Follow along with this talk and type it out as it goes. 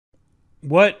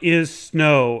What is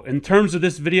snow? In terms of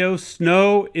this video,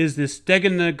 snow is the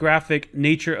steganographic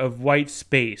nature of white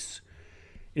space.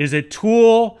 It is a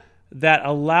tool that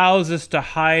allows us to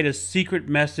hide a secret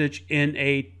message in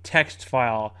a text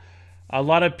file. A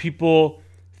lot of people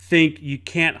think you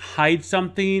can't hide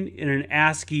something in an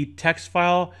ASCII text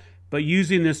file, but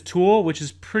using this tool, which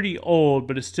is pretty old,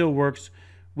 but it still works,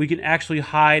 we can actually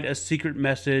hide a secret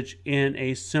message in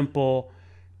a simple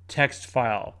text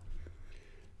file.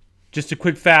 Just a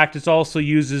quick fact, it also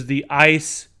uses the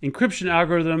ASCII encryption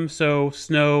algorithm, so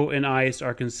snow and ASCII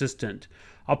are consistent.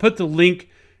 I'll put the link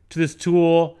to this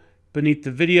tool beneath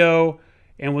the video,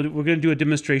 and we're going to do a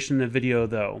demonstration in the video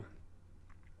though.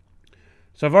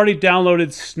 So I've already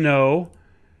downloaded Snow.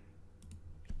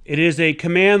 It is a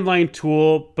command line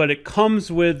tool, but it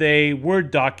comes with a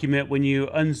Word document when you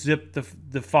unzip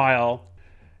the file.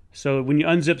 So when you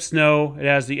unzip Snow, it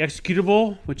has the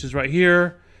executable, which is right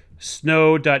here,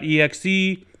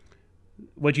 snow.exe.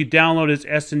 What you download is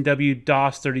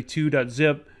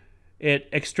snw-dos32.zip. It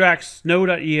extracts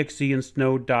snow.exe and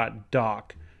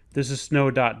snow.doc. This is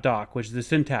snow.doc, which is the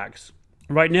syntax.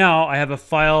 Right now, I have a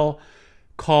file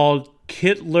called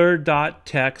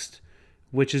kitler.txt,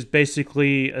 which is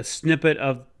basically a snippet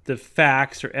of the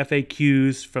facts or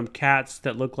FAQs from cats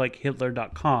that look like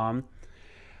Hitler.com.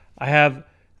 I have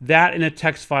that in a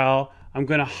text file. I'm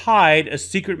going to hide a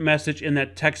secret message in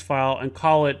that text file and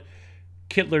call it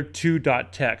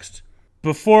kitler2.txt.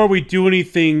 Before we do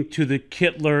anything to the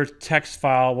Kitler text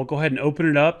file, we'll go ahead and open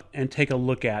it up and take a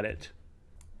look at it.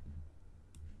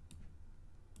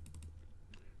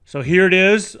 So here it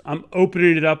is. I'm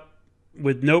opening it up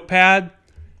with Notepad.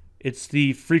 It's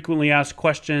the frequently asked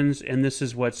questions, and this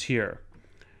is what's here.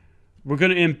 We're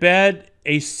going to embed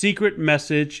a secret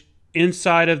message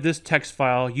inside of this text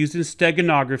file using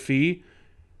Steganography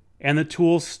and the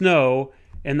tool Snow.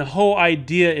 And the whole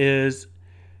idea is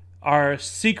our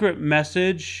secret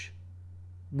message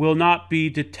will not be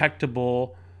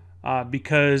detectable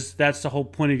because that's the whole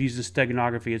point of using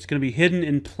Steganography. It's going to be hidden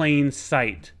in plain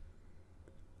sight.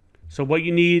 So what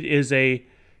you need is a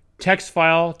text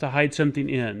file to hide something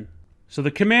in. So the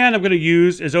command I'm going to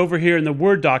use is over here in the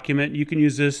Word document. You can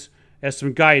use this as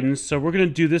some guidance. So we're going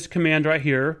to do this command right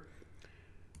here,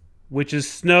 which is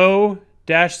snow-c-m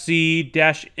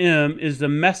is the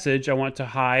message I want to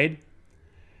hide,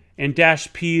 and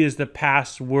 -p is the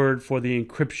password for the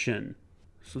encryption.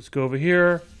 So let's go over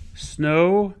here,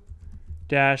 snow-c-m.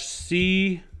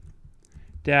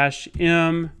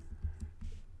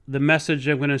 The message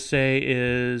I'm going to say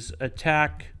is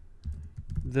attack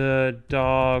the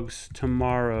dogs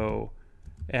tomorrow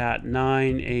at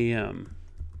 9 a.m.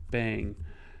 Bang.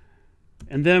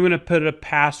 And then I'm going to put a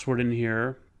password in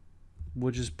here.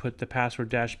 We'll just put the password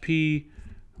 -p.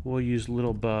 We'll use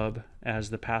little bub as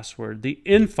the password. The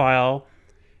in file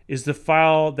is the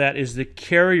file that is the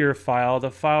carrier file,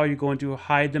 the file you're going to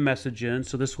hide the message in.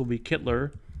 So this will be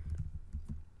kitler.txt.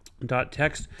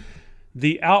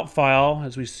 The out file,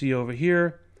 as we see over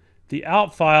here, the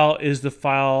out file is the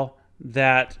file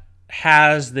that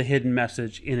has the hidden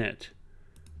message in it.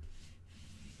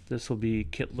 This will be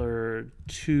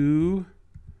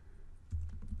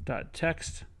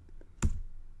kitler2.txt.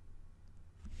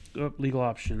 Oh, legal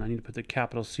option. I need to put the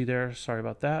capital C there. Sorry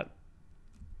about that.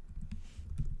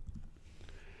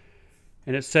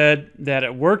 And it said that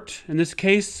it worked in this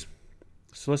case.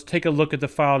 So let's take a look at the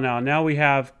file now. Now we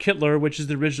have Kitler, which is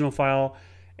the original file,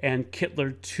 and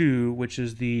Kitler2, which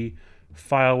is the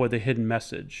file with the hidden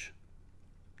message.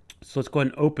 So let's go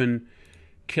ahead and open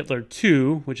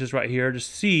Kitler2, which is right here, to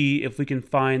see if we can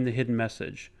find the hidden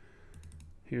message.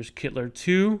 Here's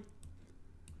Kitler2.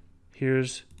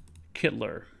 Here's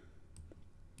Kitler.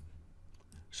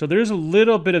 So there's a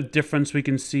little bit of difference we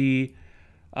can see,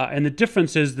 and the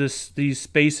difference is these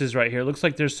spaces right here. It looks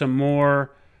like there's some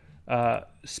more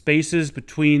spaces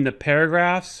between the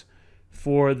paragraphs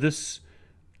for this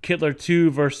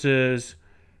Kitler2 versus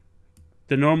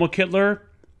the normal Kitler.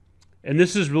 And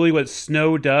this is really what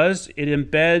Snow does. It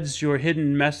embeds your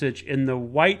hidden message in the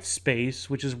white space,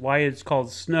 which is why it's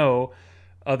called Snow,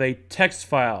 of a text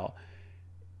file.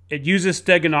 It uses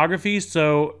Steganography,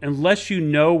 so unless you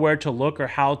know where to look or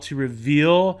how to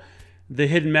reveal the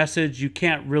hidden message, you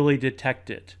can't really detect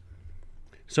it.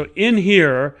 So in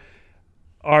here,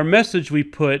 our message we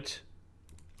put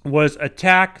was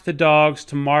attack the dogs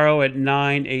tomorrow at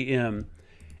 9 a.m.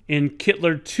 In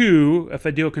Kitler2, if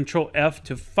I do a Control F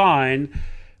to find,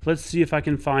 let's see if I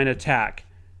can find attack.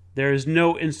 There is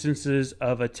no instances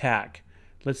of attack.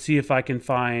 Let's see if I can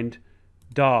find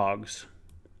dogs.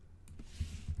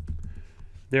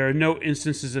 There are no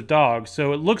instances of dogs.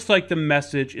 So it looks like the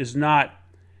message is not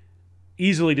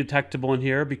easily detectable in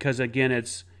here because, again,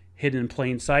 it's hidden in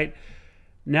plain sight.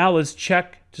 Now let's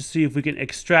check to see if we can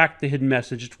extract the hidden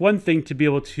message. It's one thing to be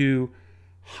able to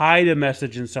hide a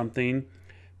message in something,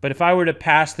 but if I were to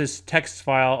pass this text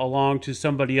file along to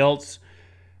somebody else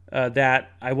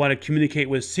that I want to communicate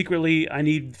with secretly, I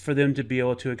need for them to be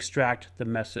able to extract the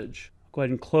message. Go ahead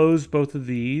and close both of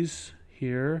these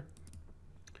here.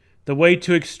 The way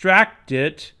to extract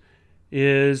it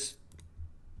is,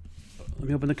 let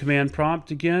me open the command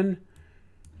prompt again.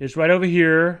 It's right over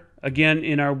here. Again,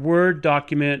 in our Word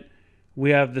document, we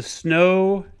have the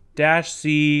snow-c,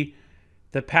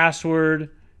 the password,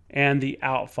 and the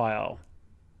out file.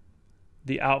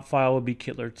 The out file will be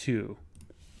Kittler2.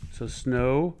 So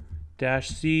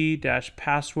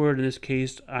snow-c-password, in this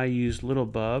case, I used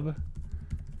littlebub,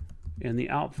 and the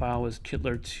out file was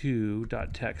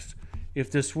Kittler2.txt.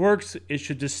 If this works, it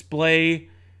should display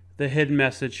the hidden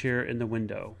message here in the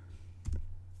window.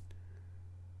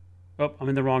 Oh, I'm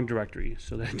in the wrong directory,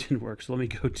 so that didn't work. So let me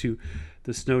go to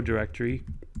the snow directory.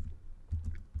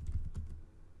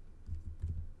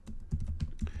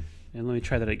 And let me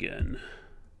try that again.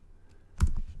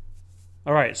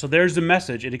 All right, so there's the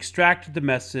message. It extracted the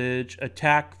message,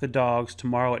 attack the dogs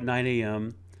tomorrow at 9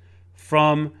 a.m.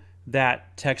 from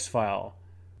that text file.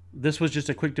 This was just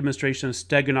a quick demonstration of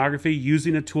steganography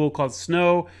using a tool called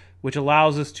Snow, which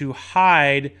allows us to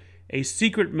hide a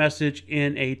secret message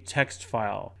in a text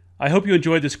file. I hope you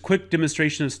enjoyed this quick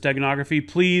demonstration of steganography.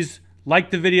 Please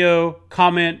like the video,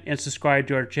 comment, and subscribe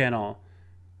to our channel.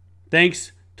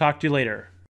 Thanks. Talk to you later.